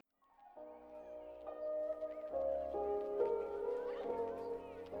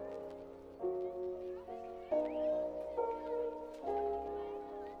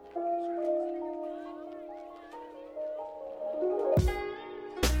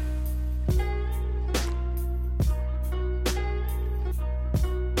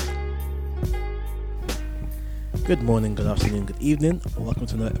Good morning, good afternoon, good evening. Welcome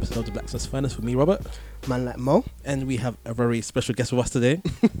to another episode of the Black Sauce Finest with me, Robert. Man like Mo. And we have a very special guest with us today.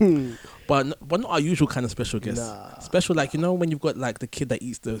 but not our usual kind of special guest. Nah. Special, like, you know, when you've got like the kid that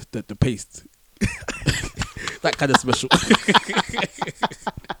eats the paste. That kind of special.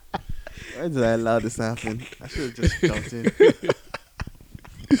 Why did I allow this to happen? I should have just jumped in.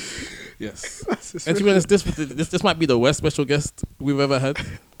 Yes. And to be honest, this might be the worst special guest we've ever had.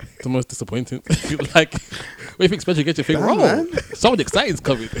 The most disappointing. Like, when you think special guest, you think, Damn, oh, man. someone excited is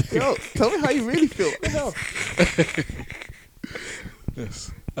coming. Yo, tell me how you really feel. What the hell?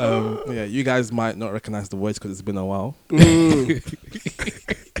 Yes. Yeah, you guys might not recognize the voice because it's been a while.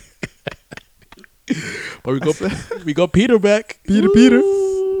 But we got Peter back. Peter. Peter.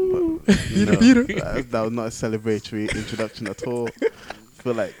 That was not a celebratory introduction at all. I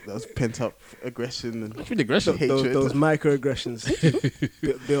feel like that was pent up aggression and What's with the aggression? hatred. Those microaggressions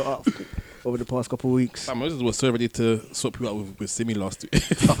built up over the past couple of weeks. Moses was so ready to sort people out with Simi last week.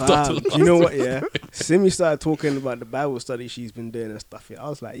 You know what? Yeah, Simi started talking about the Bible study she's been doing and stuff. Yeah, I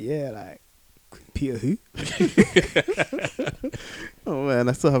was like, yeah, like Peter who? Oh man,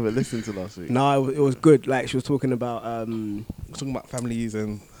 I still haven't listened to last week. No, it was good. Like she was talking about Talking about families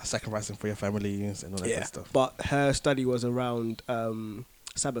and sacrificing for your families and all that kind yeah, of stuff. but her study was around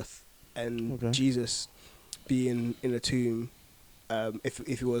Sabbath and Jesus being in a tomb.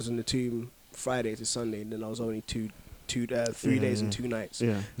 If he was in the tomb Friday to Sunday, then I was only 3 days and 2 nights.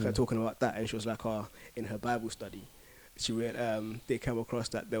 Yeah, Kind of talking about that, and she was like, in her Bible study, she read they came across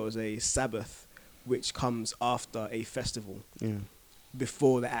that there was a Sabbath which comes after a festival. Yeah.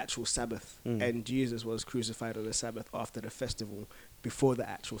 Before the actual Sabbath, Mm. and Jesus was crucified on the Sabbath after the festival, before the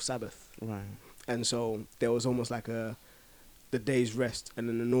actual Sabbath, Right. and so there was almost like the day's rest, and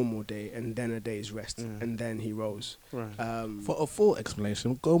then a normal day, and then a day's rest, and then he rose. Right. For a full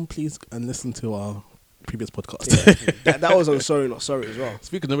explanation, go and please and listen to our previous podcast. Yeah. that was on Sorry Not Sorry as well.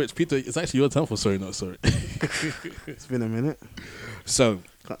 Speaking of which, Peter, it's actually your turn for Sorry Not Sorry. It's been a minute. So,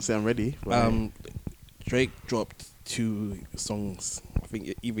 Can't say I'm ready. But Drake dropped 2 songs, I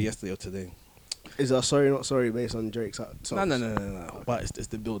think either yesterday or today. Is our Sorry Not Sorry based on Drake's songs? No. But it's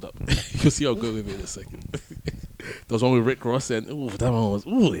the build up. You'll see how I'll go with it in a second. There was one with Rick Ross and that one was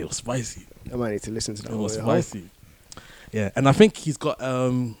it was spicy. I might need to listen to that. It was one. spicy. Yeah, and I think he's got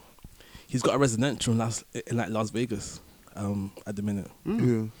a residential in Las Vegas at the minute.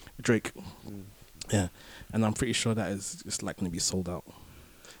 who? Drake. Yeah, and I'm pretty sure that is just like going to be sold out.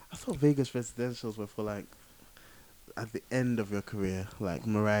 I thought Vegas residentials were for like at the end of your career, like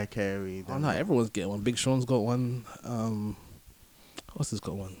Mariah Carey. Oh no, everyone's getting one. Big Sean's got one. Who else has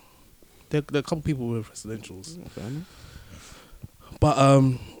got one? There are a couple people with residentials. Fair enough. But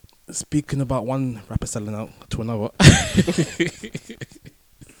speaking about one rapper selling out to another,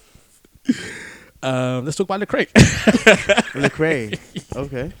 let's talk about Lecrae. Lecrae.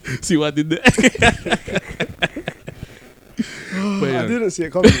 Okay. See what I did there? But, yeah. I didn't see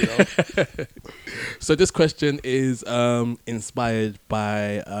it coming, though. So this question is inspired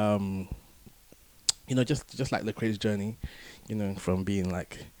by just like Lecrae's journey, from being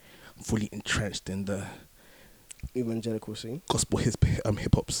like fully entrenched in the Evangelical scene. gospel hip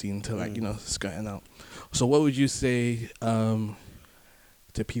hop scene to like skirting out. So what would you say to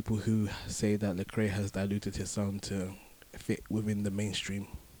people who say that Lecrae has diluted his sound to fit within the mainstream,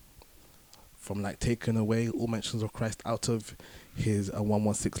 from like taking away all mentions of Christ out of his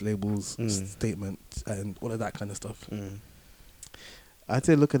 116 labels statement and all of that kind of stuff? I'd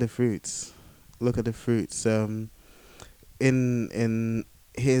say look at the fruits. In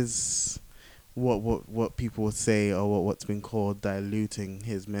his what people would say, or what's been called diluting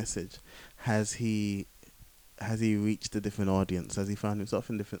his message, has he reached a different audience? Has he found himself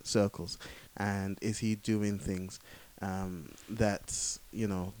in different circles? And is he doing things that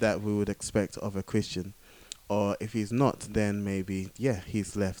we would expect of a Christian? Or if he's not, then maybe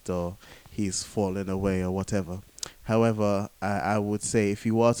he's left or he's fallen away or whatever. However, I would say if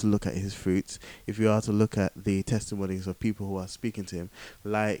you are to look at his fruits, if you are to look at the testimonies of people who are speaking to him,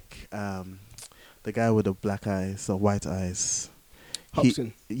 like the guy with the black eyes or white eyes,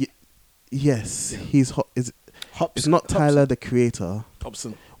 Hobson. Yes, he's Hobson. It's not Tyler the Creator.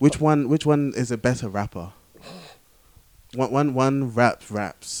 Hobson. Which one is a better rapper? One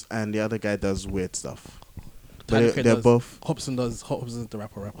raps and the other guy does weird stuff. But they're both. Hobson's the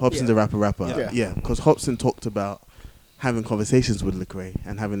rapper. Hobson's the rapper. Yeah. Because Hobson talked about having conversations with Lecrae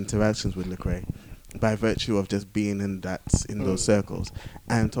and having interactions with Lecrae by virtue of just being in those circles,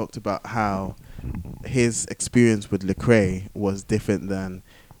 and talked about how his experience with Lecrae was different than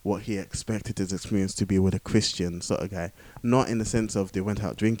what he expected his experience to be with a Christian sort of guy. Not in the sense of they went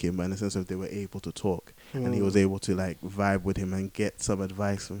out drinking, but in the sense of they were able to talk, and he was able to like vibe with him and get some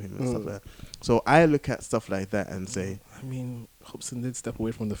advice from him and stuff like that. So I look at stuff like that and say, I mean, Hobson did step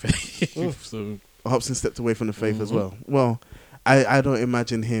away from the faith, so Hobson stepped away from the faith as well. Well, I don't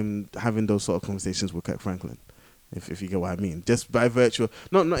imagine him having those sort of conversations with Kirk Franklin, if you get what I mean. Just by virtue,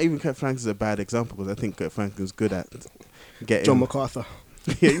 not even Kirk Franklin's a bad example, because I think Kirk Franklin's good at getting John MacArthur.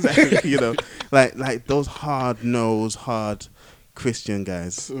 Yeah, exactly. You know, like those hard Christian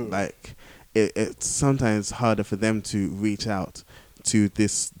guys. Like it's sometimes harder for them to reach out to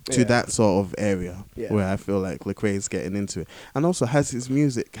that sort of area where I feel like Lecrae's getting into it. And also, has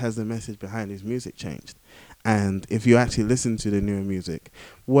the message behind his music changed? And if you actually listen to the newer music,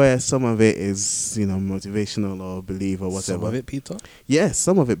 where some of it is, you know, motivational or belief or whatever. Some of it, Peter? Yes,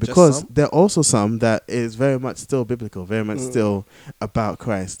 some of it. Because there are also some that is very much still biblical, very much still about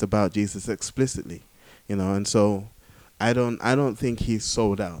Christ, about Jesus explicitly. You know, and so I don't think he's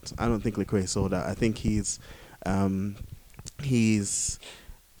sold out. I don't think Lecrae sold out. I think he's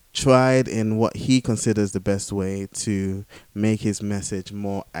tried in what he considers the best way to make his message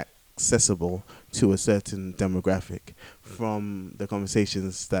more accessible to a certain demographic. From the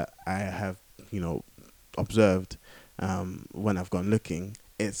conversations that I have, you know, observed when I've gone looking,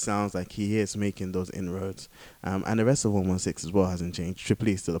 it sounds like he is making those inroads. And the rest of 116 as well hasn't changed. Triple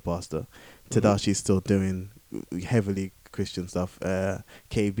E is still a pastor. Tedashi's still doing heavily Christian stuff.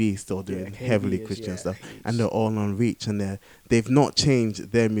 KB is still doing heavily Christian stuff, and they're all on Reach, and they've not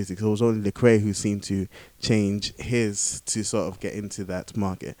changed their music. So it was only Lecrae who seemed to change his to sort of get into that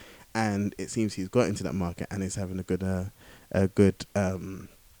market, and it seems he's got into that market and is having a good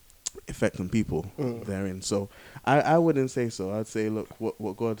effect on people therein. So I wouldn't say so. I'd say, look,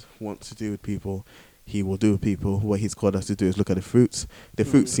 what God wants to do with people, he will do with people. What he's called us to do is look at the fruits. The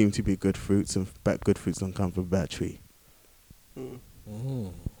fruits seem to be good fruits, and good fruits don't come from a bad tree. I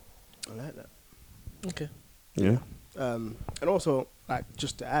like that. Okay. Yeah. And also, like,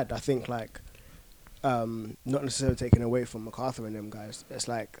 just to add, I think, like, not necessarily taken away from MacArthur and them guys, it's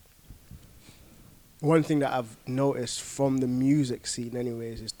like, one thing that I've noticed from the music scene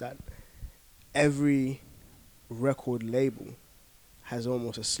anyways is that every record label has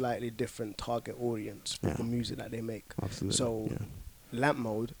almost a slightly different target audience for the music that they make. Absolutely. So Lamp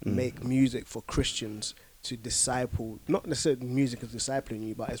Mode make music for Christians to disciple, not necessarily music is discipling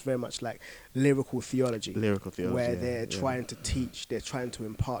you, but it's very much like lyrical theology. Where they're trying to teach, they're trying to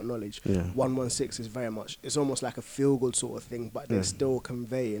impart knowledge. 116 is very much, it's almost like a feel-good sort of thing, but they're still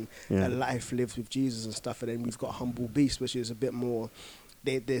conveying a life lived with Jesus and stuff. And then we've got Humble Beast, which is a bit more,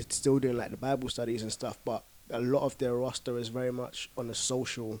 they're still doing like the Bible studies and stuff, but a lot of their roster is very much on the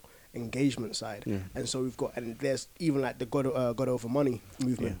social engagement side. And so we've got, and there's even like the God Over Money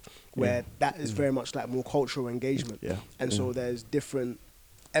movement, where that is very much like more cultural engagement. And so there's different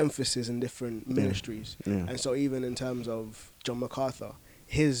emphasis in different ministries. And so even in terms of John MacArthur,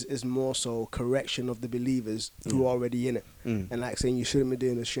 his is more so correction of the believers who are already in it. And like saying you shouldn't be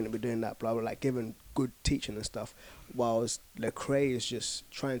doing this, shouldn't be doing that, blah, blah, like giving good teaching and stuff. Whilst Lecrae is just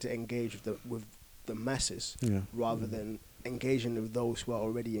trying to engage with the masses rather than engaging with those who are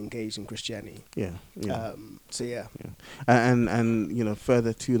already engaged in Christianity. And you know,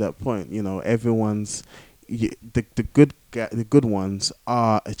 further to that point, you know, everyone's the good ones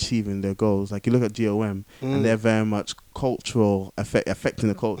are achieving their goals. Like you look at GOM and they're very much cultural affecting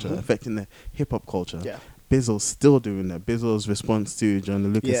the culture, affecting the hip hop culture. Bizzle's still doing that. Bizzle's response to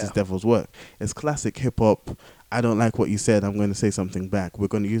John Lucas's Devil's Work is classic hip hop. I don't like what you said, I'm going to say something back. We're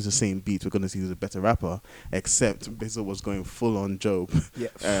going to use the same beat. We're going to use a better rapper, except Bizzle was going full on Job,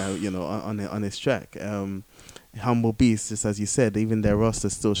 you know, on his track. Humble Beast, just as you said, even their roster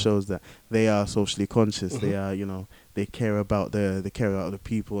still shows that they are socially conscious. They are, you know, they care about the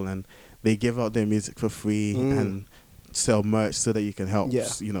people, and they give out their music for free and sell merch so that you can help.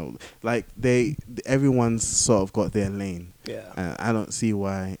 You know, like everyone's sort of got their lane. I don't see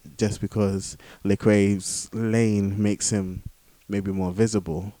why just because Lecrae's lane makes him maybe more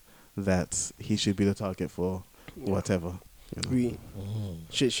visible that he should be the target for whatever. You know.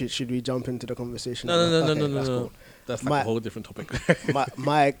 Should we jump into the conversation? No. Cool. That's like a whole different topic.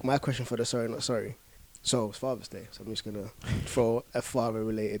 my question for the sorry. So it's Father's Day, so I'm just gonna throw a father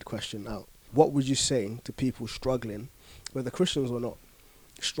related question out. What would you say to people struggling, whether Christians or not,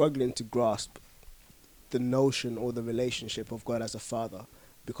 struggling to grasp the notion or the relationship of God as a father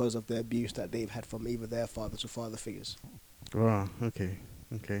because of the abuse that they've had from either their fathers or father figures? Oh, okay.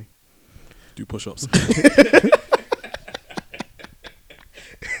 Do push-ups.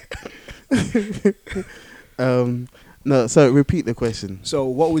 No, so repeat the question. So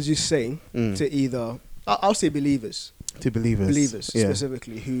what would you say to either? I'll say believers. To believers, yeah.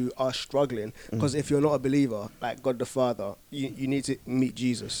 Specifically who are struggling, because if you're not a believer like God the Father, you need to meet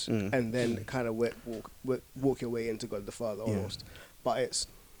Jesus and then kind of walk your way into God the Father almost. But it's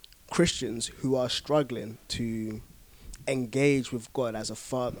Christians who are struggling to engage with God as a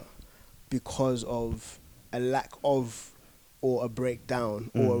father because of a lack of, or a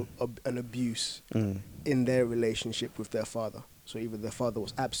breakdown or an abuse in their relationship with their father. So either their father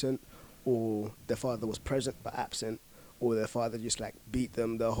was absent, or their father was present but absent, or their father just like beat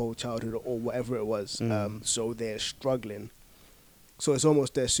them their whole childhood, or whatever it was. So they're struggling. So it's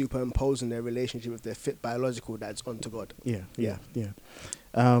almost they're superimposing their relationship with their fit biological dads onto God. Yeah.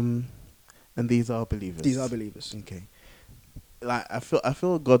 And these are believers. These are believers. Okay. Like I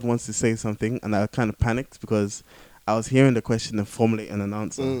feel God wants to say something, and I kind of panicked because I was hearing the question and formulating an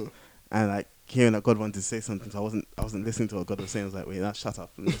answer, and like hearing that God wanted to say something, so I wasn't listening to what God was saying. I was like, wait, now shut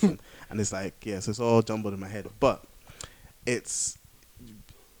up and listen. And it's like, so it's all jumbled in my head. But it's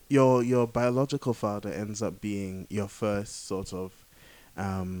your biological father ends up being your first sort of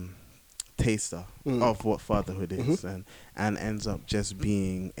taster of what fatherhood is, and ends up just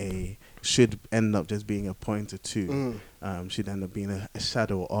being should end up just being a pointer to, should end up being a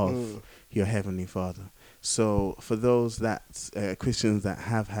shadow of your heavenly Father. So for those that Christians that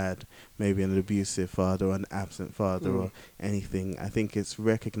have had maybe an abusive father or an absent father or anything, I think it's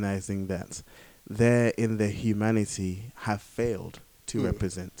recognizing that they in their humanity have failed to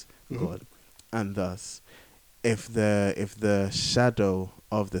represent God, and thus if the shadow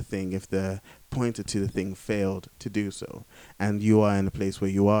of the thing, if the pointer to the thing failed to do so, and you are in a place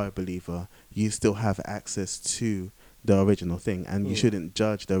where you are a believer, you still have access to the original thing, and you shouldn't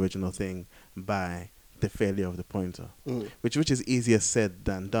judge the original thing by the failure of the pointer, which is easier said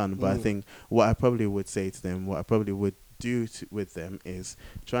than done. But I think what I probably would say to them, what I probably would do with them, is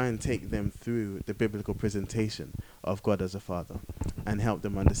try and take them through the biblical presentation of God as a father, and help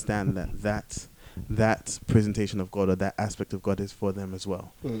them understand that presentation of God, or that aspect of God, is for them as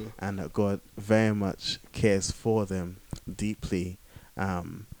well, and that God very much cares for them deeply,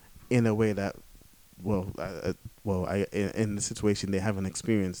 in a way that, in the situation they haven't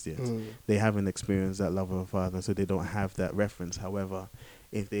experienced yet. They haven't experienced that love of a father, so they don't have that reference. However,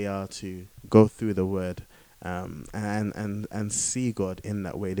 if they are to go through the Word, and see God in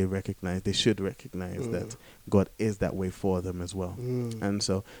that way, they should recognize that God is that way for them as well. And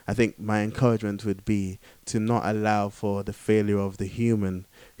so I think my encouragement would be to not allow for the failure of the human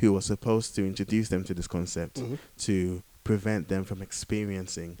who was supposed to introduce them to this concept to prevent them from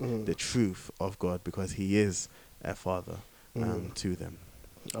experiencing the truth of God, because He is a father to them.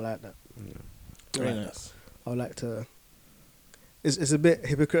 I like that. Very nice. I would like to. It's a bit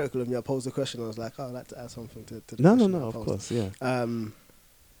hypocritical of me. I posed the question. I was like, I'd like to add something to the question. No, of course, yeah.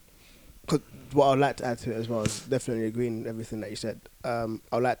 Cause what I'd like to add to it as well is definitely agreeing with everything that you said. I'd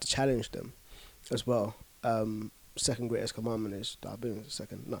like to challenge them as well. Second greatest commandment is, I've been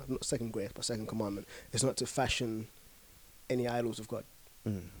second, no, not second greatest, but second commandment is not to fashion any idols of God.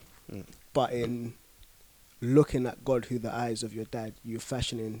 But in looking at God through the eyes of your dad, you're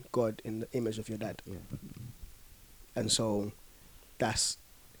fashioning God in the image of your dad. And so that's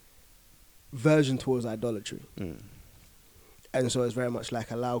version towards idolatry. And so it's very much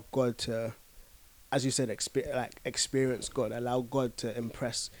like allow God to, as you said, experience God. Allow God to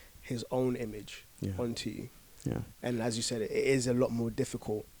impress His own image onto you. And as you said, it is a lot more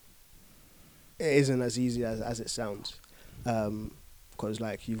difficult. It isn't as easy as it sounds. Because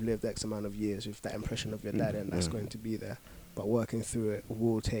like you've lived X amount of years with that impression of your dad, and that's going to be there. But working through it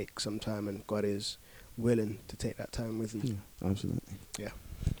will take some time, and God is willing to take that time with you. Absolutely. Yeah.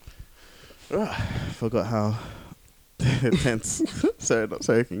 Forgot how tense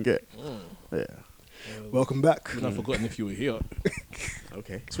sorry can get. Welcome back. I've not forgotten if you were here.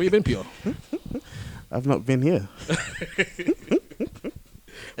 Okay. So where you been, Peter? I've not been here.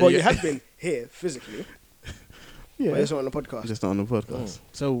 Well, you have been here physically. Yeah. But it's not on the podcast. Just not on the podcast.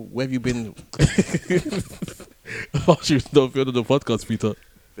 So where have you been? You've not been on the podcast, Peter.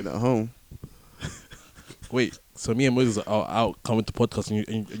 Been at home. Wait, so me and Moses are out coming to podcast,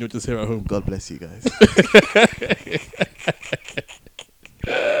 and you're just here at home. God bless you guys.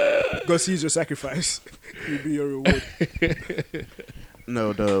 God sees your sacrifice. He'll be your reward.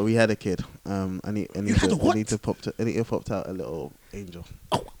 No, we had a kid. I need to pop out a little angel.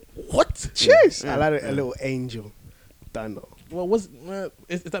 Oh, what? Cheers. I like a little angel. Don't know. Well,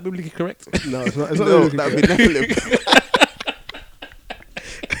 is that biblically correct? No, it's not. It's not No, biblically that would be Nephilim.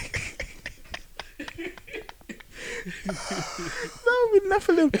 That would be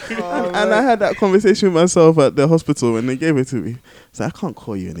him. And I had that conversation with myself at the hospital when they gave it to me. So I can't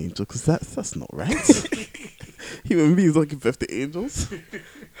call you an angel because that's not right. Human beings don't give birth to angels.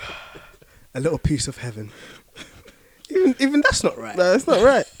 A little piece of heaven. Even that's not right. No, it's not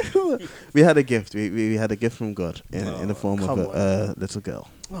right. We had a gift. We had a gift from God in the form of a little girl.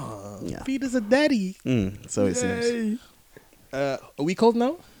 Yeah. Feed us a daddy. So it seems. A week old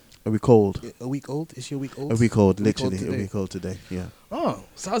now? A week old. A week old? Is she a week old? A week old, literally. A week old today, yeah. Oh,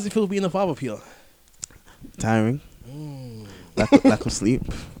 so how's it feel being a father, Peter? Tiring. Lack of sleep.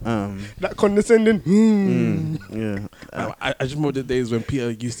 That condescending. Yeah. I just remember the days when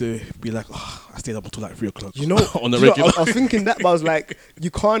Peter used to be like, "Oh, I stayed up until like 3 o'clock." You know, on the regular. I was thinking that, but I was like,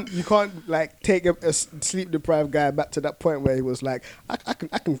 you can't like take a sleep deprived guy back to that point where he was like, I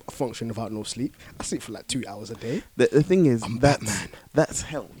can function without no sleep. I sleep for like 2 hours a day. The thing is, that's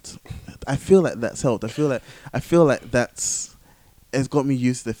helped. I feel like that's helped. I feel like that's it's got me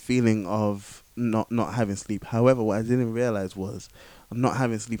used to the feeling of not having sleep. However, what I didn't realize was not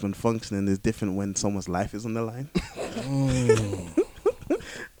having sleep and functioning is different when someone's life is on the line.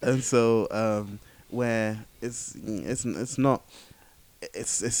 And so where it's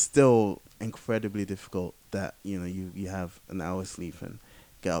still incredibly difficult that you have an hour's sleep and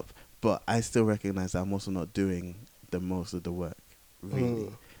get up, but I still recognize that I'm also not doing the most of the work really.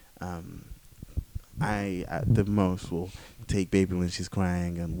 I at the most will take baby when she's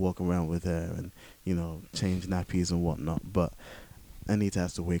crying and walk around with her and change nappies and whatnot, but Anita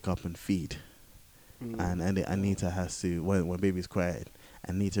has to wake up and feed. And Anita has to, when baby's crying,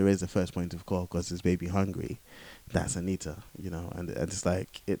 Anita is the first point of call because is baby hungry. That's Anita, and it's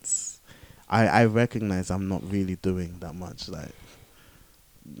like I recognize I'm not really doing that much. Like,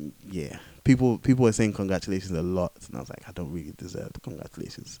 yeah, people are saying congratulations a lot, and I was like, I don't really deserve the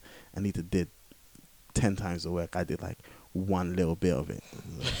congratulations. Anita did 10 times the work. I did like one little bit of it.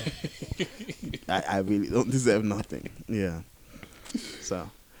 I really don't deserve nothing. Yeah. So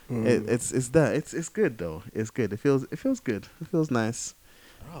it's good though. It's good. It feels good. It feels nice.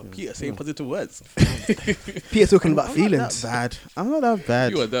 Oh, Peter saying positive words. Peter talking about feelings. I'm not that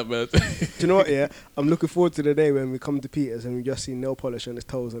bad. You are that bad. Do you know what? Yeah, I'm looking forward to the day when we come to Peter's and we just see nail polish on his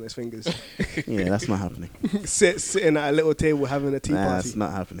toes and his fingers. Yeah, that's not happening. Sitting at a little table having a tea party. That's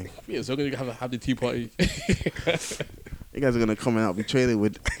not happening. Yeah, so we're gonna have the tea party. You guys are gonna come out, be training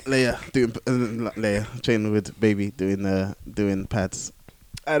with Leia, training with baby, doing pads.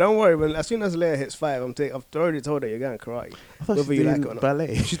 Don't worry, as soon as Leia hits 5, I've already told her you're going karate. Whether you like it or not.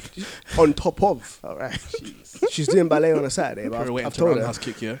 Ballet. She's on top of. All right. She's doing ballet on a Saturday. But I've told her.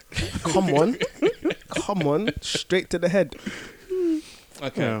 Kick, yeah? Come on, straight to the head.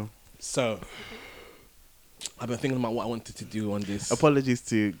 Okay. Yeah. So, I've been thinking about what I wanted to do on this. Apologies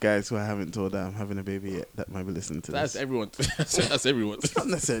to guys who I haven't told that I'm having a baby yet that might be listening to That's this. everyone. That's everyone. Not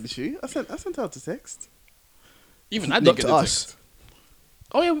necessarily true. I sent out a text. Even I didn't Not get to the us. text.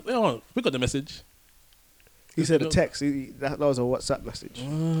 Oh yeah, we got the message. He said a text. That was a WhatsApp message.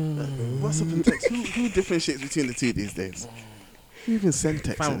 WhatsApp and text. Who differentiates between the two these days? Who even send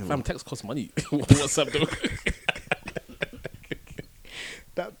text anymore? Fam, text costs money. WhatsApp though.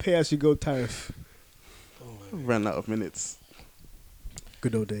 That pay-as-you-go tariff. Ran out of minutes.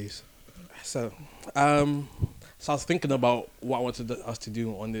 Good old days. So I was thinking about what I wanted us to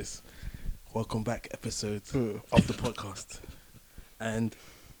do on this welcome back episode of the podcast, and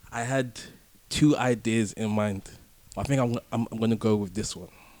I had 2 ideas in mind. I think I'm gonna go with this one.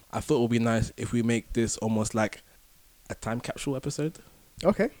 I thought it would be nice if we make this almost like a time capsule episode,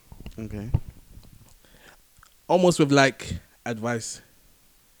 Okay. almost with like advice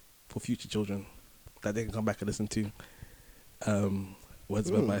for future children that they can come back and listen to. Words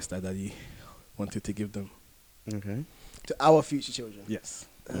of advice that Daddy wanted to give them. Okay. To our future children. Yes.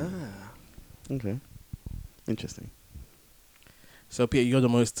 Okay. Interesting. So Peter, you're the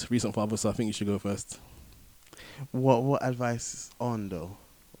most recent father, so I think you should go first. What advice on though?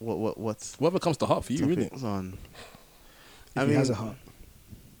 What's Whatever comes to heart for you, really. topics on? If he has a heart.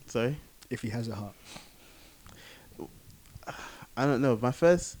 Sorry? If he has a heart. I don't know. My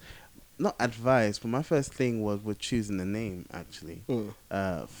first, not advice, but my first thing was with choosing the name actually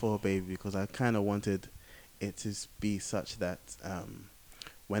for baby, because I kind of wanted it to be such that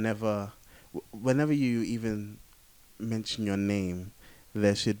whenever you even mention your name,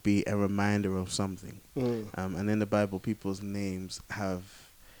 there should be a reminder of something. And in the Bible, people's names have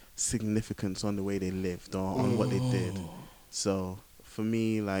significance on the way they lived or on what they did. So for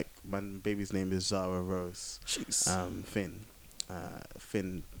me, like, my baby's name is Zara Rose. Finn.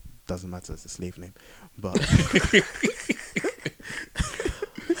 Finn doesn't matter, it's a slave name. But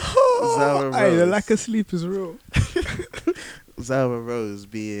Zara Rose. Hey, the lack of sleep is real. Zara Rose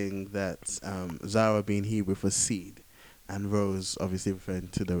being that Zara being Hebrew for seed, and rose obviously referring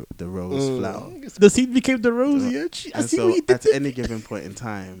to the rose flower. The seed became the rose. Yeah, I And see so what you did at there. any given point in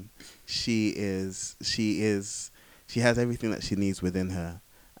time, she has everything that she needs within her,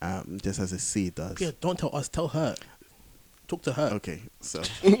 just as a seed does. Yeah, don't tell us. Tell her. Talk to her. Okay, so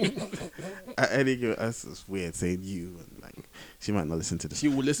at any given, that's weird saying you, and like she might not listen to this. She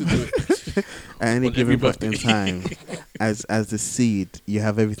will listen to it. At any On given every point in time, as the seed, you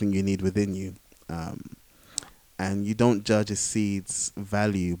have everything you need within you, and you don't judge a seed's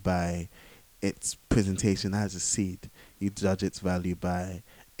value by its presentation as a seed. You judge its value by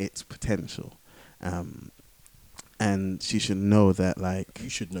its potential, and she should know that. Like, You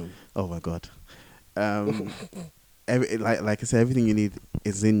should know. oh my God, like I said, everything you need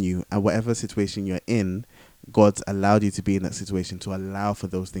is in you, and whatever situation you're in, God's allowed you to be in that situation to allow for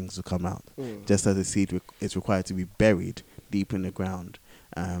those things to come out. Just as a seed is required to be buried deep in the ground,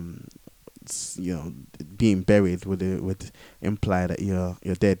 being buried would imply that you're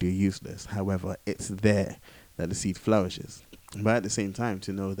dead, you're useless. However, it's there that the seed flourishes. But at the same time,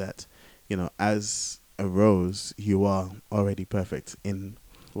 to know that, as a rose, you are already perfect in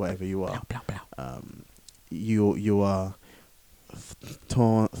whatever you are. You are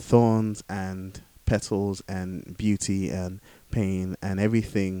thorns and petals and beauty and pain and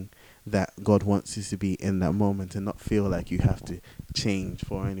everything that God wants you to be in that moment, and not feel like you have to change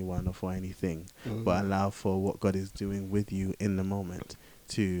for anyone or for anything, but allow for what God is doing with you in the moment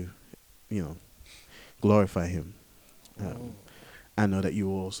to, glorify Him. And know that you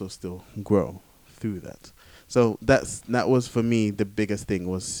will also still grow through that. So that was for me the biggest thing,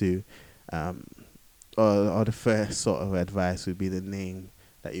 was to or the first sort of advice would be the name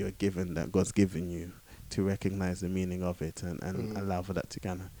that you're given, that God's given you, to recognize the meaning of it and allow for that to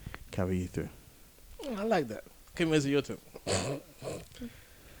kind of carry you through. I like that. Okay, where's your turn?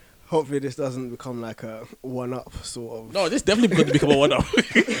 Hopefully this doesn't become like a one-up sort of... No, this definitely going to become a one-up.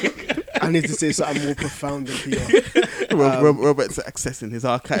 I need to say something more profound than Peter. Robert's accessing his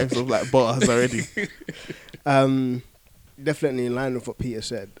archives of like bars already. Definitely in line with what Peter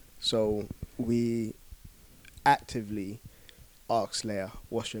said. So we actively ask Leia,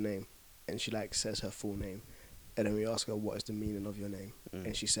 what's your name? And she says her full name. And then we ask her, what is the meaning of your name?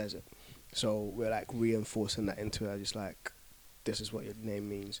 And she says it. So we're reinforcing that into her, just this is what your name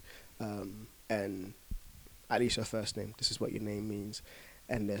means. And at least her first name, this is what your name means.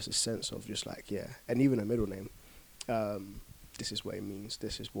 And there's a sense of just and even a middle name. This is what it means.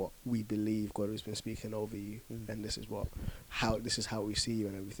 This is what we believe God has been speaking over you. And this is how we see you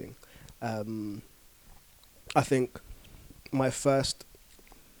and everything. I think my first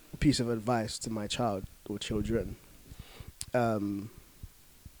piece of advice to my child or children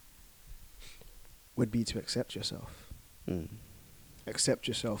would be to accept yourself. Accept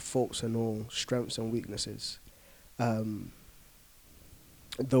yourself, faults and all, strengths and weaknesses.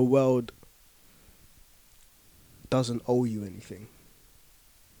 The world doesn't owe you anything.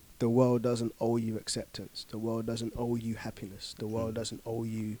 The world doesn't owe you acceptance. The world doesn't owe you happiness. The world doesn't owe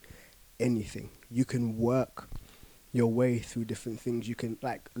you anything. You can work your way through different things. You can,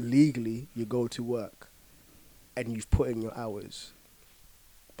 legally, you go to work and you've put in your hours.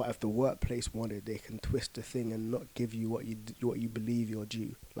 But if the workplace wanted, they can twist the thing and not give you what you believe you're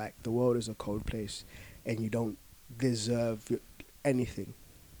due. The world is a cold place and you don't deserve anything.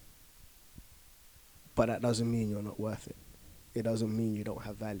 But that doesn't mean you're not worth it. It doesn't mean you don't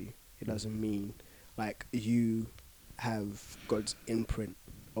have value. It doesn't mean you have God's imprint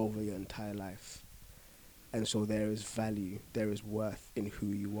over your entire life. And so there is value, there is worth in who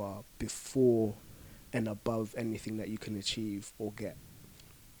you are before and above anything that you can achieve or get.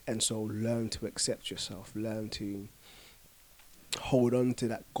 And so learn to accept yourself, learn to hold on to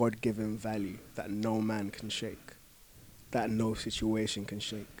that God-given value that no man can shake, that no situation can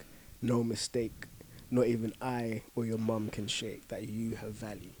shake, no mistake, not even I or your mum can shake, that you have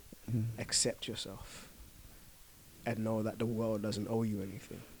value. Accept yourself and know that the world doesn't owe you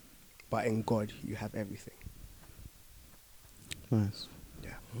anything. But in God, you have everything. Nice.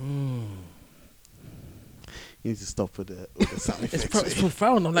 Yeah. You need to stop with the sound effects. It's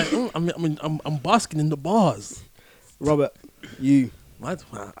profound. I'm basking in the bars. Robert, you. I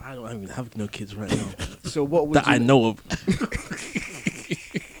don't even have no kids right now. So what would I know of.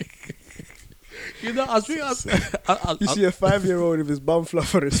 I was thinking. You see a 5-year-old with his bum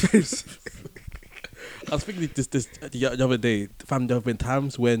fluff on his face. I was thinking this the other day. Fam, there have been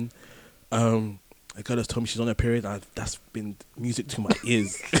times when a girl has told me she's on her period, and that's been music to my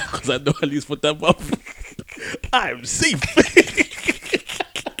ears because I know at least for that month I'm safe.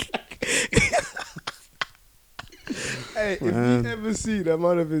 Hey, if you ever see the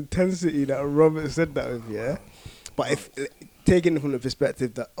amount of intensity that Robert said that with, yeah. But if taking it from the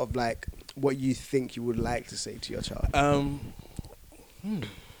perspective of like what you think you would like to say to your child.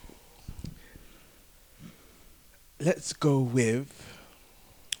 Let's go with,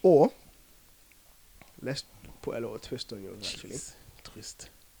 or let's put a little twist on yours actually. Twist.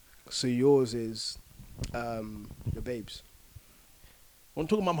 So yours is the babes. I'm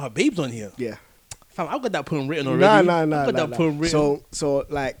talking about my babes on here. Yeah. Fam, I've got that poem written already. Nah. I've got that poem written. So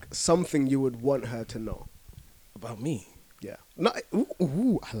like something you would want her to know About me. Yeah. No.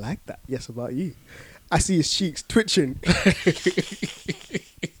 Ooh, I like that. Yes, about you. I see his cheeks twitching.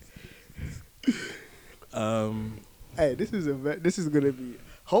 Hey, this is gonna be,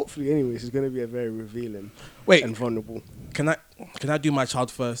 hopefully, anyways, it's gonna be a very revealing. And vulnerable. Can I do my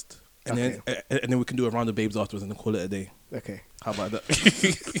child first, and then we can do a round of babes afterwards, and then call it a day. Okay. How about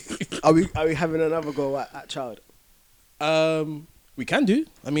that? Are we having another go at child? We can do.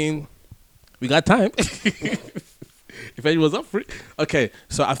 I mean, we got time. If anyone's up for it. Okay,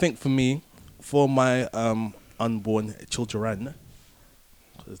 so I think for me, for my unborn children,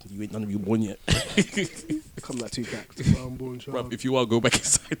 because none of you born yet. Come like two cats. Unborn child. Bruv, if you are, go back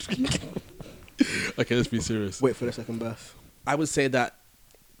inside. Okay, let's be serious. Wait for the second birth. I would say that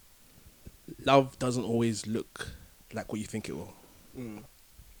love doesn't always look like what you think it will.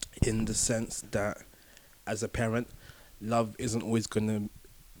 In the sense that, as a parent, love isn't always going to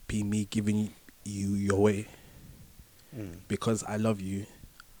be me giving you your way. Because I love you,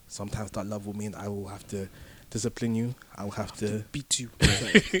 sometimes that love will mean I will have to discipline you. I will have to beat you.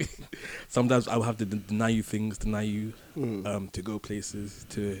 Sometimes I will have to deny you things, deny you to go places,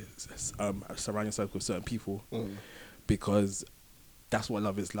 to surround yourself with certain people. Because that's what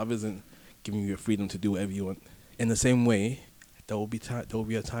love is. Love isn't giving you your freedom to do whatever you want. In the same way, there will be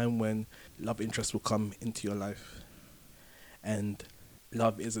a time when love interest will come into your life, and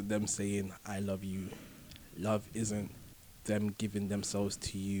love isn't them saying I love you. Love isn't them giving themselves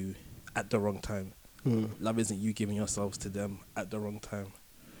to you at the wrong time. Love isn't you giving yourselves to them at the wrong time.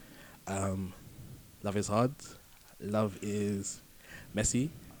 Love is hard. Love is messy.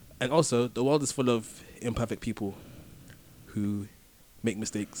 And also, the world is full of imperfect people who make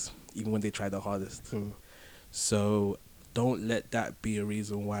mistakes even when they try their hardest. So don't let that be a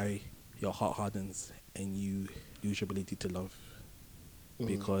reason why your heart hardens and you lose your ability to love.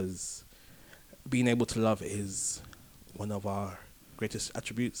 Because being able to love is one of our greatest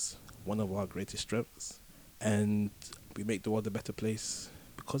attributes, one of our greatest strengths, and we make the world a better place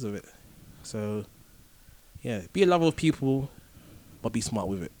because of it. So, yeah, be a lover of people, but be smart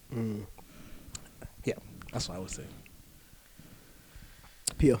with it. Yeah, that's what I would say.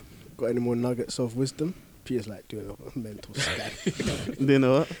 Peter, got any more nuggets of wisdom? Peter's like doing a mental scan. Do you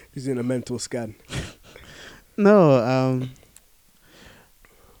know what? He's doing a mental scan. No,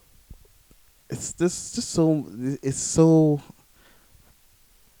 it's so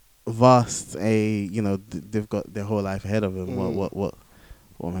vast. They've got their whole life ahead of them. What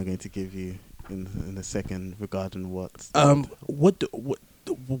am I going to give you in a second regarding what? What do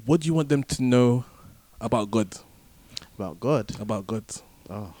you want them to know about God? About God? About God.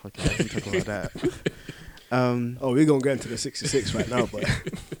 Oh, okay. I can talk about that. We're gonna get into the 66 right now, but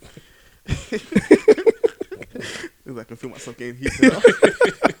I can feel myself getting heated up.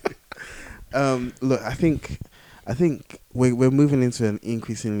 Look, I think we're moving into an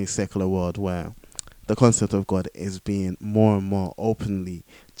increasingly secular world where the concept of God is being more and more openly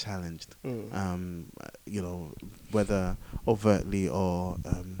challenged. Whether overtly or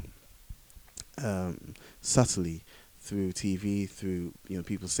subtly through TV, through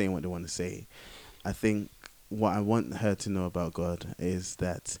people saying what they want to say. I think what I want her to know about God is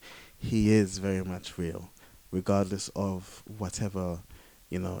that He is very much real, regardless of whatever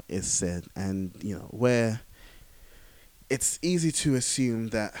is said, and where it's easy to assume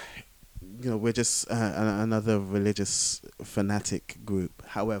that we're just another religious fanatic group.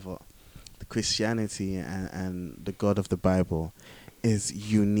 However, the Christianity and the God of the Bible is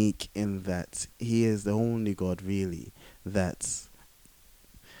unique in that He is the only God really that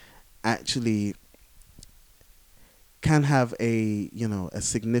actually can have a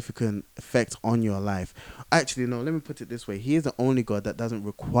significant effect on your life. Actually, no, let me put it this way. He is the only God that doesn't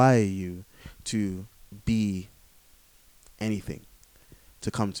require you to be anything to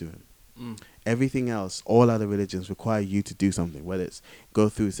come to Him. Everything else, all other religions require you to do something, whether it's go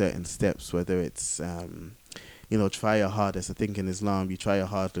through certain steps, whether it's try your hardest. I think in Islam, you try your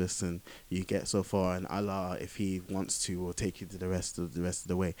hardest and you get so far, and Allah, if He wants to, will take you to the rest of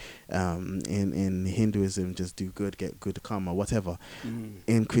the way. In Hinduism, just do good, get good karma, whatever.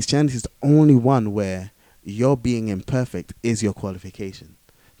 In Christianity, it's the only one where your being imperfect is your qualification.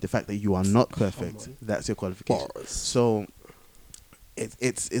 The fact that you are not perfect, that's your qualification. Bars. So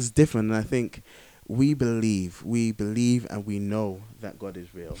it's different, and I think we believe and we know that God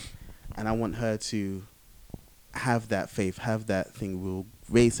is real, and I want her to have that faith, have that thing. We'll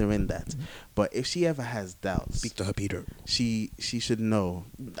raise her in that. But if she ever has doubts, Speak to her, Peter. she should know.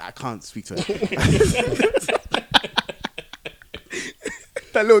 I can't speak to her.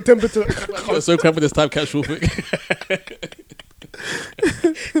 That little temperature. I was so cramped with this time catch real quick.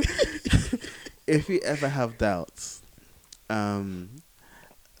 If you ever have doubts,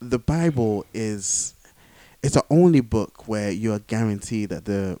 the Bible it's the only book where you are guaranteed that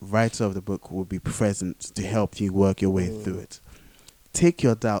the writer of the book will be present to help you work your way through it. Take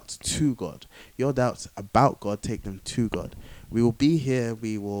your doubts to God. Your doubts about God, take them to God. We will be here.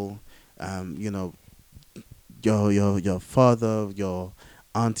 We will, your father, your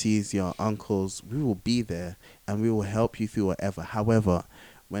aunties, your uncles, we will be there and we will help you through whatever. However,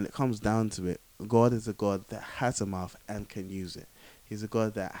 when it comes down to it, God is a God that has a mouth and can use it. He's a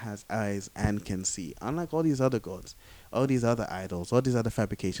God that has eyes and can see. Unlike all these other gods, all these other idols, all these other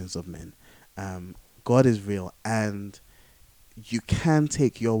fabrications of men, God is real, and you can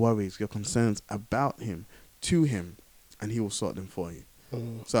take your worries, your concerns about him to him, and he will sort them for you.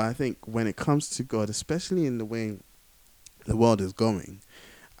 So I think when it comes to God, especially in the way the world is going,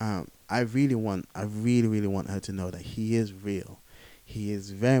 I really want her to know that he is real. He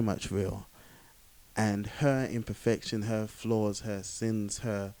is very much real. And her imperfection, her flaws, her sins,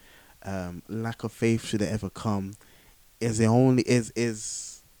 her lack of faith, should it ever come, is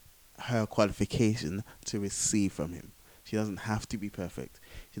her qualification to receive from him. She doesn't have to be perfect.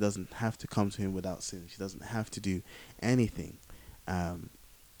 She doesn't have to come to him without sin. She doesn't have to do anything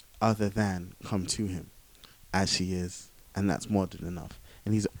other than come to him as she is, and that's more than enough.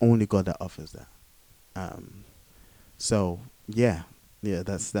 And he's the only God that offers that. So yeah,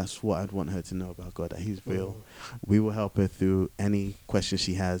 that's what I'd want her to know about God, that he's real. We will help her through any questions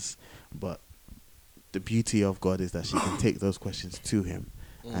she has, but the beauty of God is that she can take those questions to him,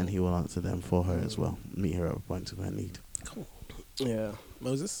 and he will answer them for her as well. Meet her at a point of her need. Cool. Yeah.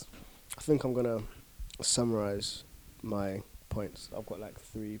 Moses? I think I'm going to summarize my points. I've got like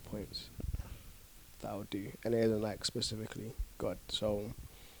 3 points that I'll do, and it isn't like specifically God. So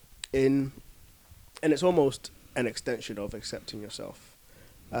and it's almost an extension of accepting yourself.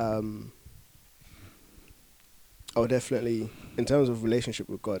 I would definitely, in terms of relationship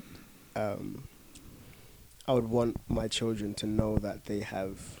with God, I would want my children to know that they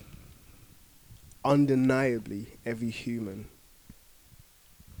have, undeniably, every human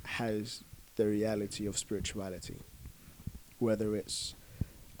has the reality of spirituality, whether it's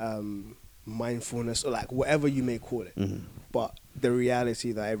mindfulness or like whatever you may call it, but the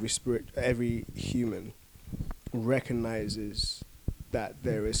reality that every human recognizes that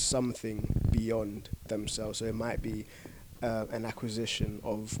there is something beyond themselves. So it might be an acquisition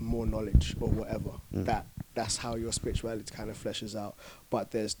of more knowledge or whatever. That's how your spirituality kind of fleshes out.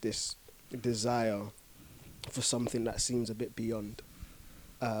 But there's this desire for something that seems a bit beyond.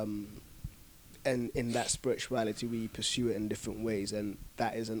 And in that spirituality, we pursue it in different ways, and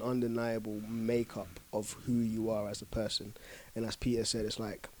that is an undeniable makeup of who you are as a person. And as Peter said, it's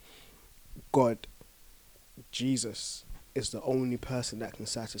like God, Jesus, is the only person that can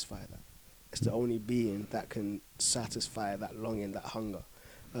satisfy that. It's the only being that can satisfy that longing, that hunger.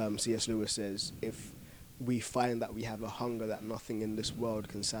 C.S. Lewis says, if we find that we have a hunger that nothing in this world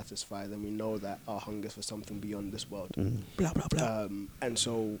can satisfy, then we know that our hunger is for something beyond this world. Blah, blah, blah. And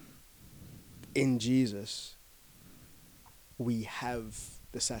so in Jesus, we have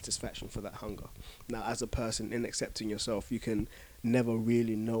the satisfaction for that hunger. Now, as a person, in accepting yourself, you can never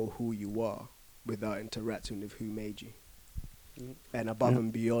really know who you are without interacting with who made you. And above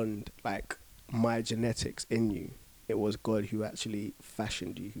and beyond, like, my genetics in you, it was God who actually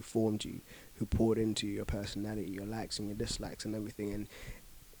fashioned you, who formed you, who poured into your personality, your likes and your dislikes and everything. And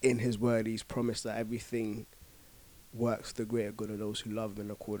in his word, he's promised that everything works for the greater good of those who love him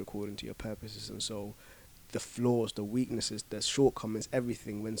and accord according to your purposes. And so the flaws, the weaknesses, the shortcomings,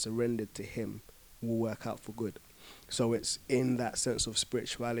 everything, when surrendered to him, will work out for good. So it's in that sense of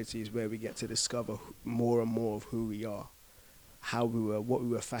spirituality is where we get to discover more and more of who we are, how we were, what we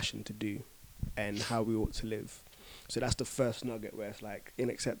were fashioned to do, and how we ought to live. So that's the first nugget, where it's like, in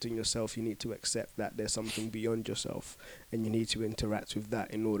accepting yourself, you need to accept that there's something beyond yourself, and you need to interact with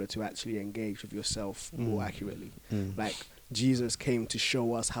that in order to actually engage with yourself more accurately. Like, Jesus came to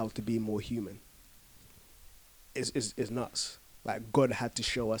show us how to be more human. It's nuts. Like, God had to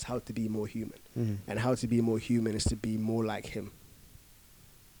show us how to be more human. And how to be more human is to be more like him.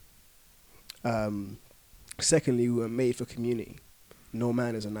 Secondly, we were made for community. No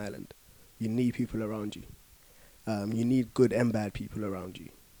man is an island. You need people around you. You need good and bad people around you.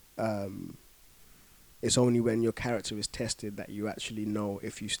 It's only when your character is tested that you actually know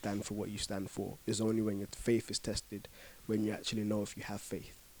if you stand for what you stand for. It's only when your faith is tested when you actually know if you have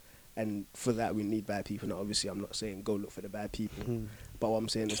faith. And for that, we need bad people. Now, obviously, I'm not saying go look for the bad people. But what I'm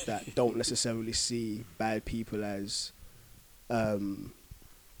saying is that don't necessarily see bad people as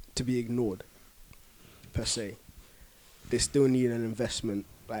to be ignored, per se. They still need an investment.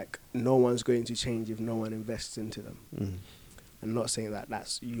 Like, no one's going to change if no one invests into them. I'm not saying that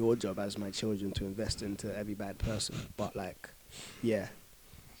that's your job as my children to invest into every bad person, but like, yeah,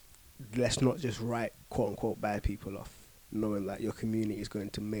 let's not just write quote unquote bad people off, knowing that your community is going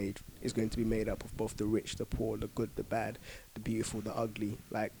to be made up of both the rich, the poor, the good, the bad, the beautiful, the ugly.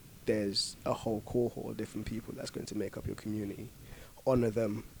 Like, there's a whole cohort of different people that's going to make up your community. Honor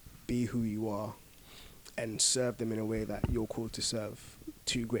them, be who you are, and serve them in a way that you're called to serve.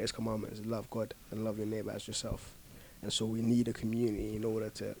 2 greatest commandments: love God and love your neighbor as yourself. And so we need a community in order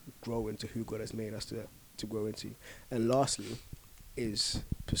to grow into who God has made us to grow into. And lastly is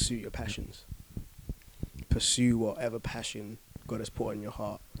pursue your passions. Pursue whatever passion God has put on your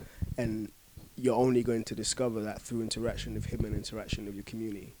heart. And you're only going to discover that through interaction with Him and interaction with your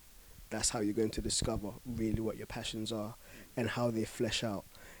community. That's how you're going to discover really what your passions are and how they flesh out.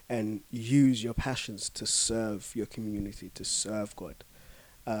 And use your passions to serve your community, to serve God.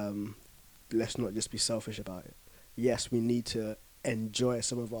 Let's not just be selfish about it. Yes, we need to enjoy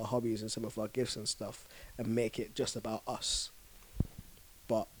some of our hobbies and some of our gifts and stuff and make it just about us.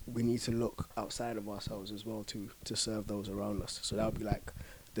 But we need to look outside of ourselves as well to serve those around us. So that would be like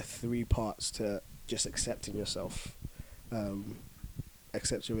the 3 parts to just accepting yourself.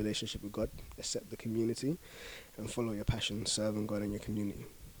 Accept your relationship with God, accept the community, and follow your passion, serving God and your community.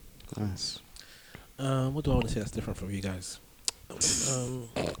 Nice. What do I want to say that's different from you guys?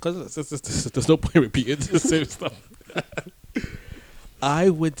 Because there's no point repeating the same stuff. I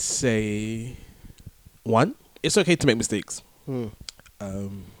would say, 1, it's okay to make mistakes.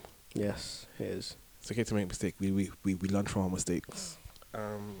 Yes, it is. It's okay to make mistakes. We learn from our mistakes.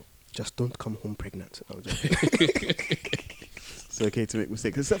 Just don't come home pregnant. No, I'm joking. It's okay to make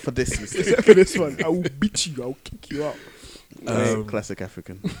mistakes, except for this mistake. Except for this one. I will beat you. I will kick you out. Classic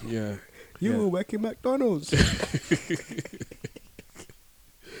African. Yeah. You will work in McDonald's.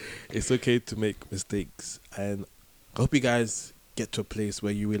 It's okay to make mistakes, and I hope you guys get to a place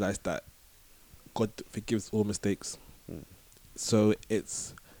where you realize that God forgives all mistakes. So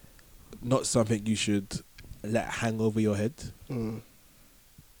it's not something you should let hang over your head. You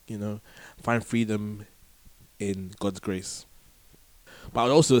know, find freedom in God's grace. But I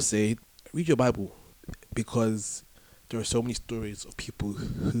would also say, read your Bible, because there are so many stories of people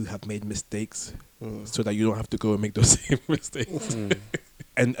who have made mistakes, so that you don't have to go and make those same mistakes.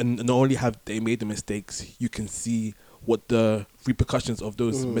 And not only have they made the mistakes, you can see what the repercussions of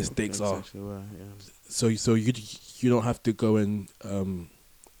those mistakes are. Right, yeah. So you don't have to go and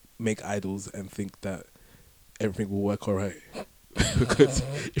make idols and think that everything will work all right. Because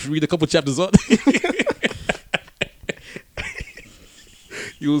if you read a couple chapters on,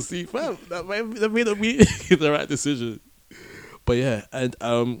 you will see, well, that may not be the right decision. But yeah, and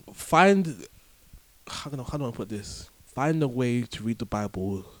find, how do I put this? Find a way to read the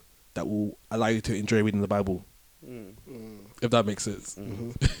Bible that will allow you to enjoy reading the Bible. If that makes sense.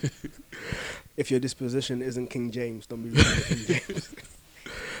 If your disposition isn't King James, don't be reading King James.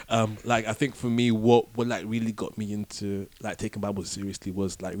 Like, I think for me, what like really got me into like taking Bible seriously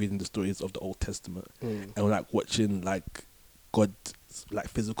was like reading the stories of the Old Testament and like watching like God's like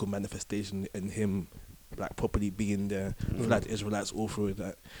physical manifestation and Him like properly being there for like the Israelites all through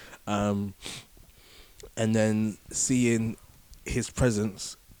that, and then seeing His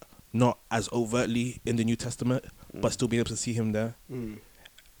presence not as overtly in the New Testament, but still being able to see Him there.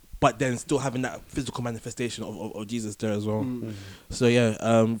 But then still having that physical manifestation of Jesus there as well. So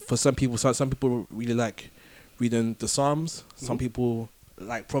yeah, for some people really like reading the Psalms. Some people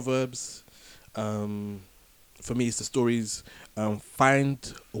like Proverbs. For me, it's the stories.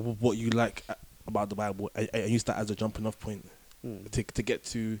 Find what you like about the Bible. I use that as a jumping off point to get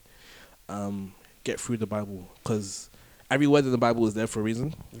to get through the Bible, because every word in the Bible is there for a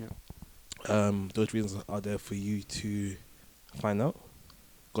reason. Those reasons are there for you to find out.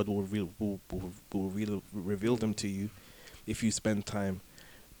 God will reveal them to you if you spend time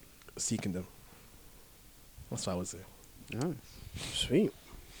seeking them. That's what I would say. Nice. Sweet.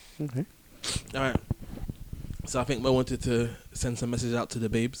 Okay. All right. So I think I wanted to send some message out to the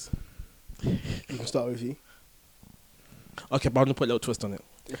babes. You can start with you. Okay, but I'm going to put a little twist on it.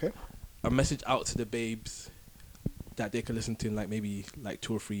 Okay. a message out to the babes that they can listen to in like maybe like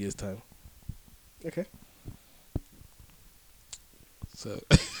 2 or 3 years time. Okay. So,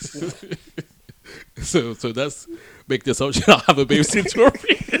 so that's make the assumption I'll have a baby in 2 or 3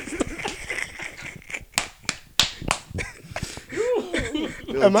 years.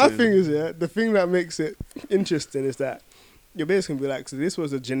 And my thing is, the thing that makes it interesting is that your babes can be like, so this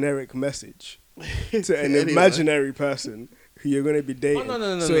was a generic message to an imaginary person who you're going to be dating.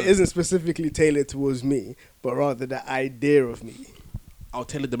 No, so it isn't specifically tailored towards me, but rather the idea of me. I'll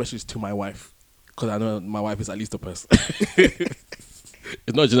tailor the message to my wife because I know my wife is at least a person.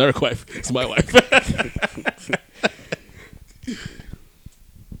 It's not a generic wife; it's my wife.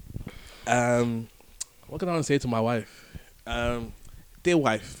 What can I say to my wife? Dear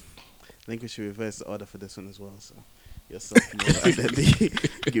wife. I think we should reverse the order for this one as well. So yourself,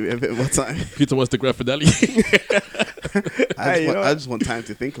 give it a bit more time. Peter wants the grand finale. I just want time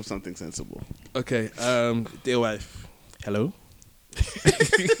to think of something sensible. Okay, dear wife, hello.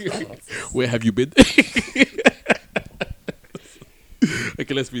 Where have you been?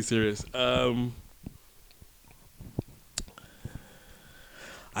 Okay, let's be serious.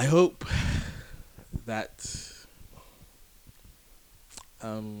 I hope that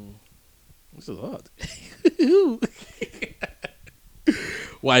this is hard.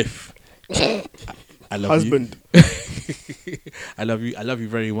 Wife, I love Husband. you. I love you. I love you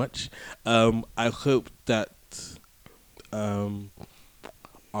very much. I hope that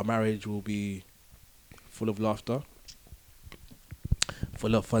our marriage will be full of laughter,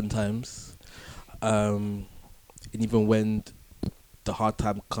 full of fun times, and even when the hard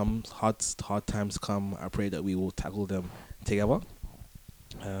times come, I pray that we will tackle them together.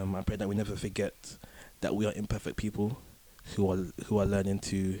 I pray that we never forget that we are imperfect people who are learning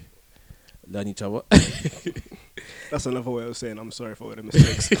to learn each other. That's another way of saying I'm sorry for all the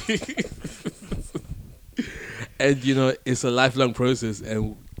mistakes. And it's a lifelong process,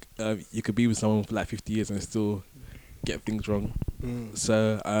 and you could be with someone for like 50 years and still get things wrong.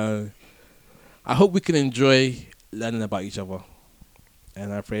 So I hope we can enjoy learning about each other,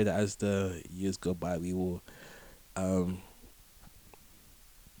 and I pray that as the years go by, we will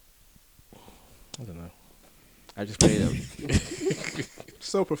I don't know. I just pray that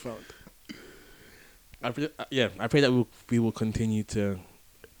So profound. I pray that we will continue to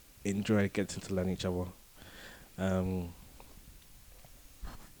enjoy getting to learn each other.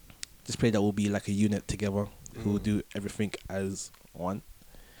 Just pray that we'll be like a unit together who will do everything as one.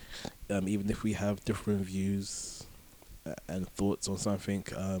 Even if we have different views and thoughts on something,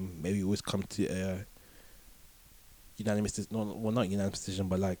 maybe we always come to a unanimous not unanimous decision,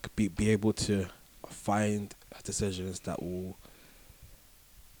 but like be able to find decisions that will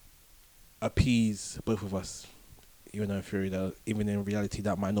appease both of us. Even in reality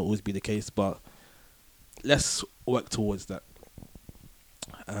that might not always be the case, but let's work towards that.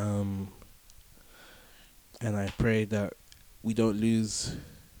 And I pray that we don't lose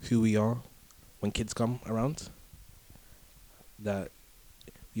who we are when kids come around, that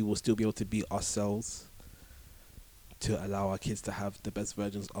we will still be able to be ourselves to allow our kids to have the best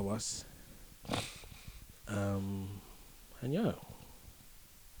versions of us. And yeah,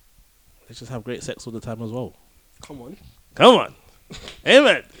 let's just have great sex all the time as well. Come on.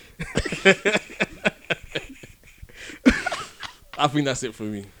 Amen. I think that's it for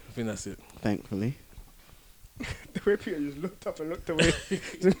me. I think that's it. Thankfully. The way Peter just looked up and looked away.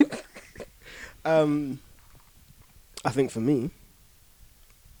 I think for me,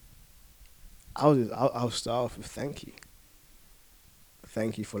 I'll start off with thank you.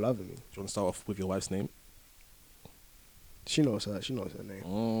 Thank you for loving me. Do you want to start off with your wife's name? She knows her name.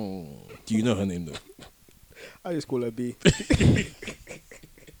 Oh, do you know her name though? I just call her B.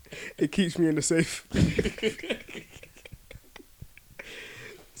 It keeps me in the safe.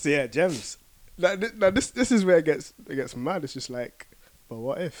 So yeah, gems. Now this is where it gets mad. It's just like, but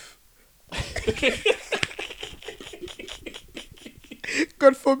what if?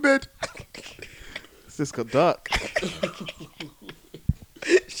 God forbid. It's just got dark.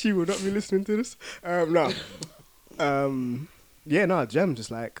 She will not be listening to this. No. Gems.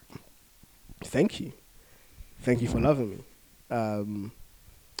 Just like, thank you. Thank you for loving me.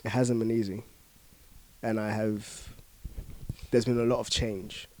 It hasn't been easy. And there's been a lot of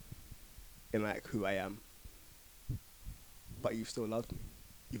change in like who I am. But you've still loved me.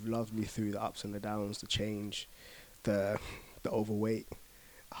 You've loved me through the ups and the downs, the change, the overweight.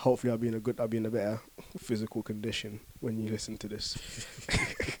 Hopefully I'll be in a better physical condition when you listen to this.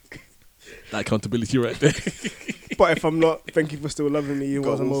 That accountability right there. But if I'm not, thank you for still loving me even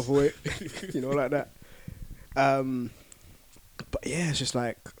while I'm overweight. Like that. But yeah, it's just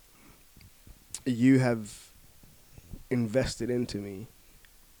like, you have invested into me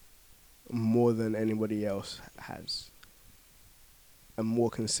more than anybody else has, and more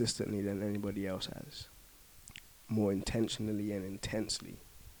consistently than anybody else has, more intentionally and intensely.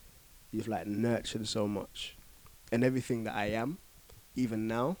 You've like nurtured so much, and everything that I am, even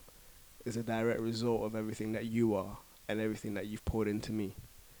now, is a direct result of everything that you are and everything that you've poured into me.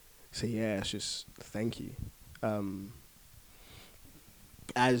 So yeah, it's just thank you.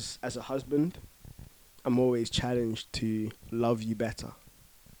 As a husband, I'm always challenged to love you better,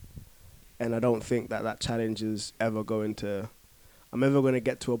 and I don't think that challenge is ever going to. I'm ever going to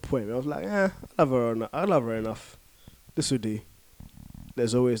get to a point where I was like, I love her enough. This will do.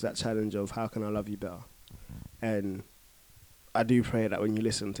 There's always that challenge of how can I love you better, and I do pray that when you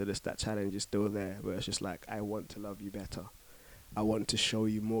listen to this, that challenge is still there, where it's just like, I want to love you better. I want to show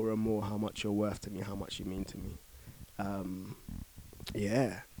you more and more how much you're worth to me, how much you mean to me.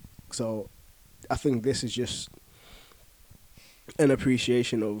 Yeah. So I think this is just an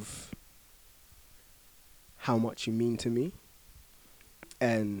appreciation of how much you mean to me,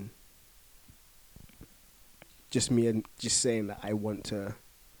 and just me and just saying that I want to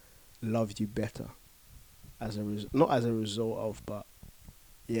love you better as a not as a result of, but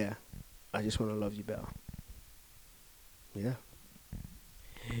yeah, I just want to love you better. Yeah.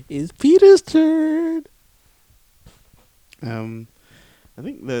 It's Peter's turn. I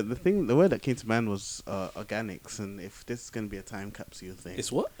think the word that came to mind was organics, and if this is going to be a time capsule thing,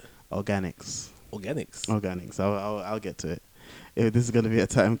 It's what? organics. Organics. I'll get to it. If this is going to be a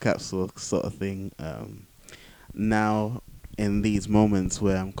time capsule sort of thing, now in these moments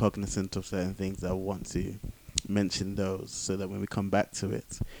where I'm cognizant of certain things, I want to mention those so that when we come back to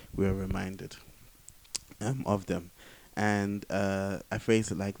it, we're reminded of them. And I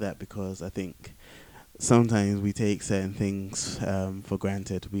phrase it like that because I think sometimes we take certain things for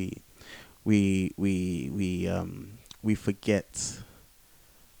granted. We forget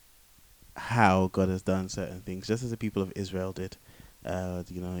how God has done certain things, just as the people of Israel did.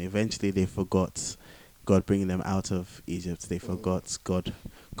 Eventually they forgot God bringing them out of Egypt. They forgot God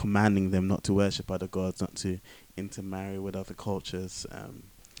commanding them not to worship other gods, not to intermarry with other cultures.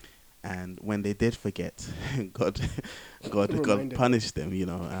 And when they did forget, God punished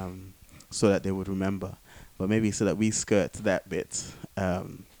them, so that they would remember. But maybe so that we skirt that bit. I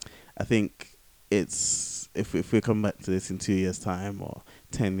think it's if we come back to this in 2 years' time, or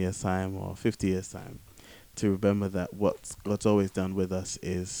 10 years' time, or 50 years' time, to remember that what God's always done with us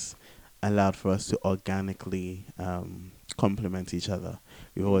is allowed for us to organically complement each other.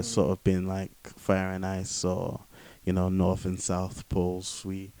 We've always sort of been like fire and ice, or north and south poles.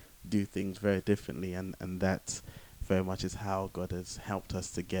 We do things very differently, and that very much is how God has helped us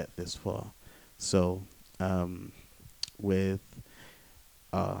to get this far. So with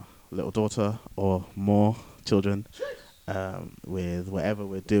our little daughter or more children, with whatever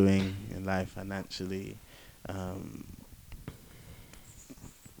we're doing in life financially,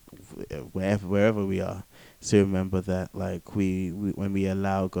 wherever we are, so remember that like we when we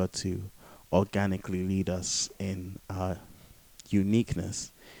allow God to organically lead us in our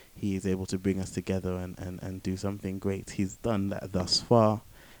uniqueness, He is able to bring us together and do something great. He's done that thus far.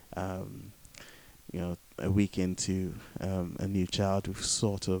 A week into a new child, we've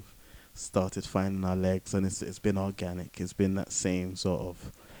sort of started finding our legs, and it's been organic. It's been that same sort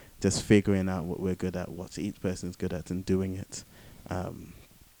of just figuring out what we're good at, what each person's good at, and doing it.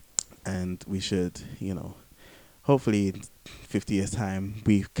 And we should, hopefully in 50 years' time,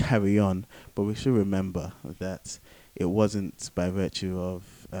 we carry on, but we should remember that it wasn't by virtue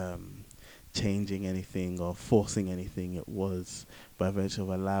of changing anything or forcing anything. It was by virtue of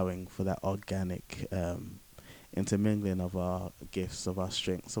allowing for that organic intermingling of our gifts, of our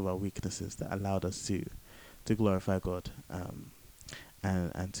strengths, of our weaknesses, that allowed us to glorify God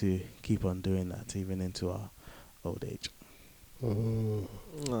and to keep on doing that even into our old age. Oh.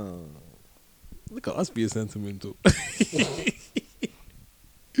 Look at us being sentimental.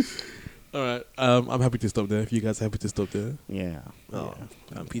 All right, I'm happy to stop there. If you guys are happy to stop there. Yeah. Oh,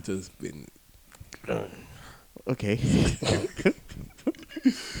 yeah. Peter's been... Okay.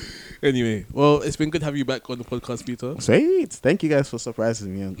 Anyway, well, it's been good to have you back on the podcast, Peter. Sweet. Thank you guys for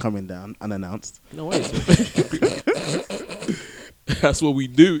surprising me and coming down unannounced. No worries. That's what we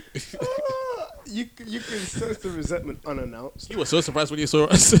do. You can sense the resentment unannounced. You were so surprised when you saw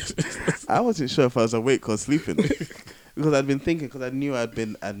us. I wasn't sure if I was awake or sleeping. Because I'd been thinking, because I knew I'd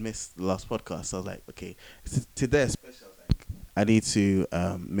missed the last podcast. So I was like, okay, today especially, I need to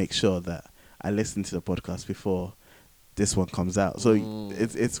make sure that I listen to the podcast before this one comes out. So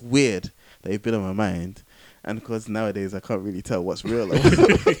it's weird that you've been on my mind, and because nowadays I can't really tell what's real.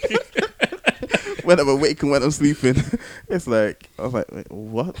 when I'm awake and when I'm sleeping. It's like, I was like, wait,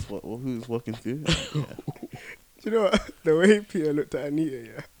 what? Who's walking through? Yeah. Do you know what? The way Peter looked at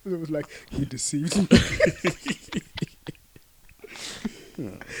Anita, it was like, you deceived me.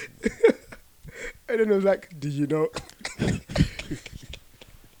 And then it was like, did you know?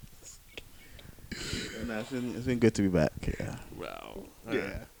 No, it's been good to be back. Yeah. Wow.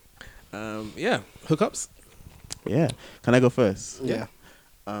 Yeah. Hookups. Yeah. Can I go first? Yeah.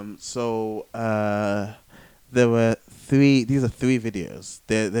 So there were three. These are three videos.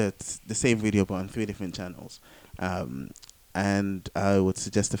 They're the same video but on three different channels. And I would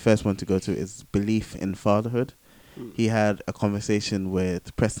suggest the first one to go to is Belief in Fatherhood. He had a conversation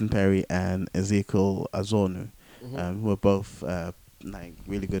with Preston Perry and Ezekiel Azonu, who are both like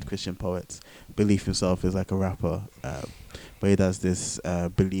really good Christian poets. Belief himself is like a rapper, but he does this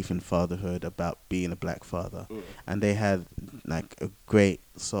belief in fatherhood about being a black father, and they had like a great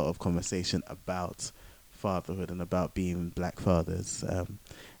sort of conversation about fatherhood and about being black fathers, and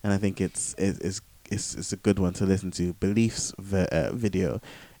I think it's a good one to listen to. Belief's video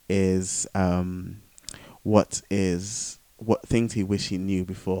is what things he wish he knew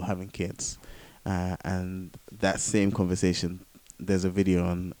before having kids, and that same conversation. There's a video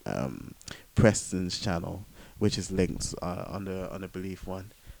on Preston's channel, which is linked on the Belief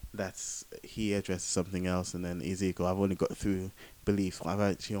one. That's he addresses something else, and then Ezekiel. I've only got through Beliefs. I've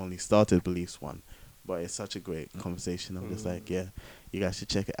actually only started Beliefs one, but it's such a great conversation. I'm just like, yeah, you guys should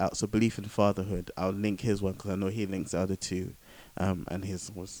check it out. So Belief in Fatherhood. I'll link his one because I know he links the other two, and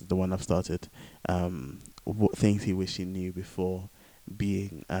his was the one I've started. What things he wished he knew before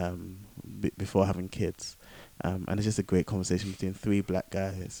being before having kids. And it's just a great conversation between three black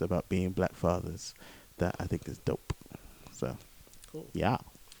guys about being black fathers that I think is dope. So, cool. Yeah.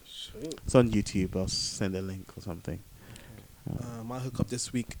 Sweet. It's on YouTube. I'll send a link or something. My hookup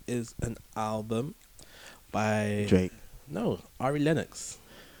this week is an album by Drake. No, Ari Lennox.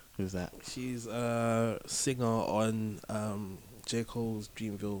 Who's that? She's a singer on J. Cole's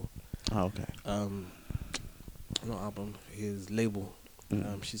Dreamville. Oh, okay. Not album, his label.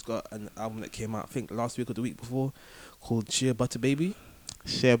 She's got an album that came out, I think, last week or the week before, called Shea Butter Baby.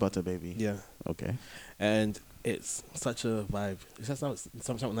 Shea Butter Baby. Yeah. Okay. And it's such a vibe. It's just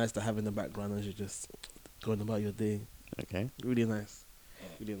something nice to have in the background as you're just going about your day. Okay. Really nice.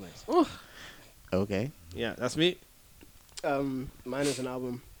 Really nice. Oh. Okay. Yeah, that's me. Mine is an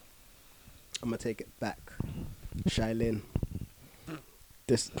album. I'm gonna take it back. Shailene.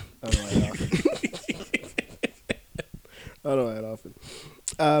 This. I don't know why I'm laughing. I don't know why I'm laughing.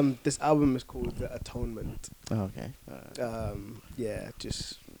 This album is called The Atonement. Oh, okay. Yeah,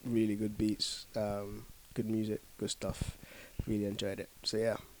 just really good beats, good music, good stuff. Really enjoyed it. So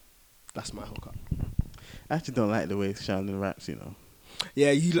yeah, that's my hookup. I actually don't like the way Shailene raps, you know.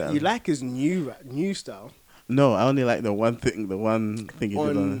 Yeah, you like his new style. No, I only like the one thing he did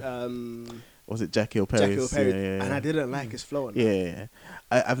on. Was it Jack Hill Perry? Jack Hill Perry. Yeah. And I didn't like his flow. Yeah.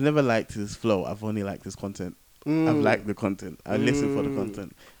 I've never liked his flow. I've only liked his content. I've liked the content. I listen for the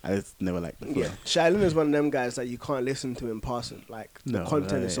content. I just never liked the flow. Yeah. Shailene is one of them guys that you can't listen to in passing. Like, the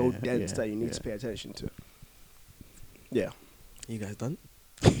content is so dense that you need to pay attention to it. Yeah. You guys done?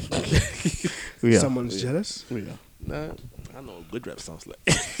 Someone's jealous? We are. Nah, I know what good rap sounds like.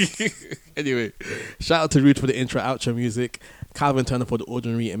 Anyway, shout out to Rude for the intro, outro music. Calvin Turner for the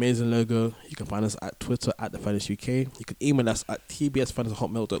ordinary, amazing logo. You can find us at Twitter at The Finest UK. You can email us at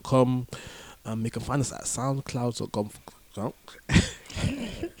tbsfinest@hotmail.com. You can find us at soundcloud.com.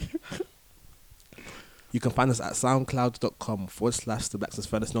 You can find us at soundcloud.com/The Blacksmith's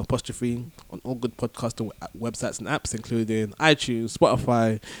Finest, no apostrophe, on all good podcasting websites and apps, including iTunes,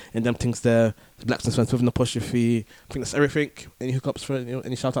 Spotify, and them things there. The Blacksmith's Finest with an apostrophe. I think that's everything. Any hookups for anyone?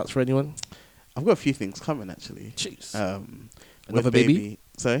 Any shout outs for anyone? I've got a few things coming actually. Jeez. Another baby?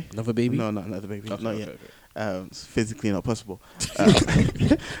 Sorry? Another baby? No, not another baby. Okay, not yet. Okay. It's physically not possible.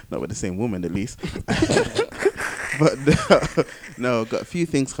 Not with the same woman, at least. But no, got a few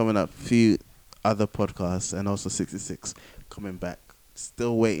things coming up. Few other podcasts, and also 66 coming back.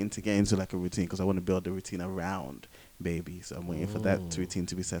 Still waiting to get into like a routine because I want to build a routine around baby. So I'm waiting for that routine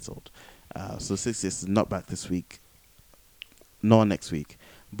to be settled. So 66 is not back this week, nor next week.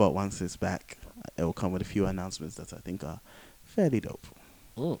 But once it's back, it will come with a few announcements that I think are fairly dope.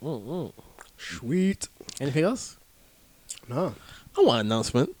 Sweet. Anything else? No. I want an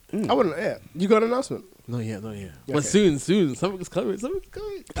announcement. I wouldn't. Yeah. You got an announcement? Not yet. Okay. But soon. Something's coming.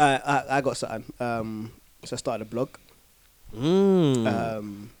 I got something. So I started a blog.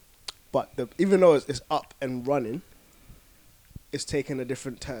 But even though it's up and running, it's taken a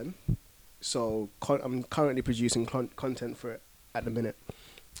different turn. So I'm currently producing content for it at the minute.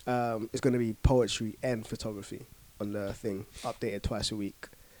 it's going to be poetry and photography on the thing, updated twice a week.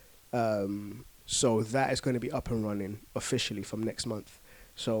 So that is going to be up and running officially from next month.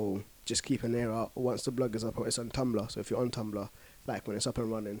 So just keep an ear out. Once the blog is up, it's on Tumblr. So if you're on Tumblr, like when it's up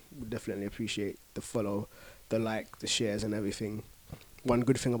and running, we definitely appreciate the follow, the like, the shares and everything. One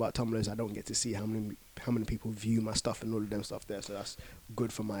good thing about Tumblr is I don't get to see how many people view my stuff and all of them stuff there. So that's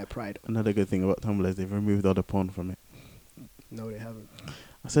good for my pride. Another good thing about Tumblr is they've removed all the porn from it. No, they haven't.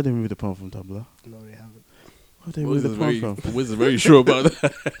 I said they removed the porn from Tumblr. No, they haven't. What they removed the porn from? Wiz is very sure about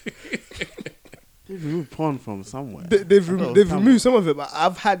that. They've removed porn from somewhere. They've removed some of it, but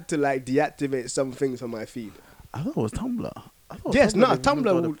I've had to like deactivate some things on my feed. I thought it was Tumblr. Yes, no,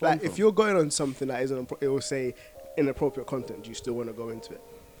 Tumblr will, like, if you're going on something that isn't, it will say inappropriate content. Do you still want to go into it?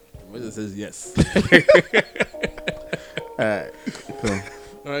 Wiz says yes. Alright, cool.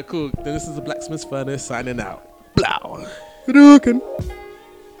 Alright, cool. Then this is the Blacksmith's Furnace signing out. Blow. Hadouken.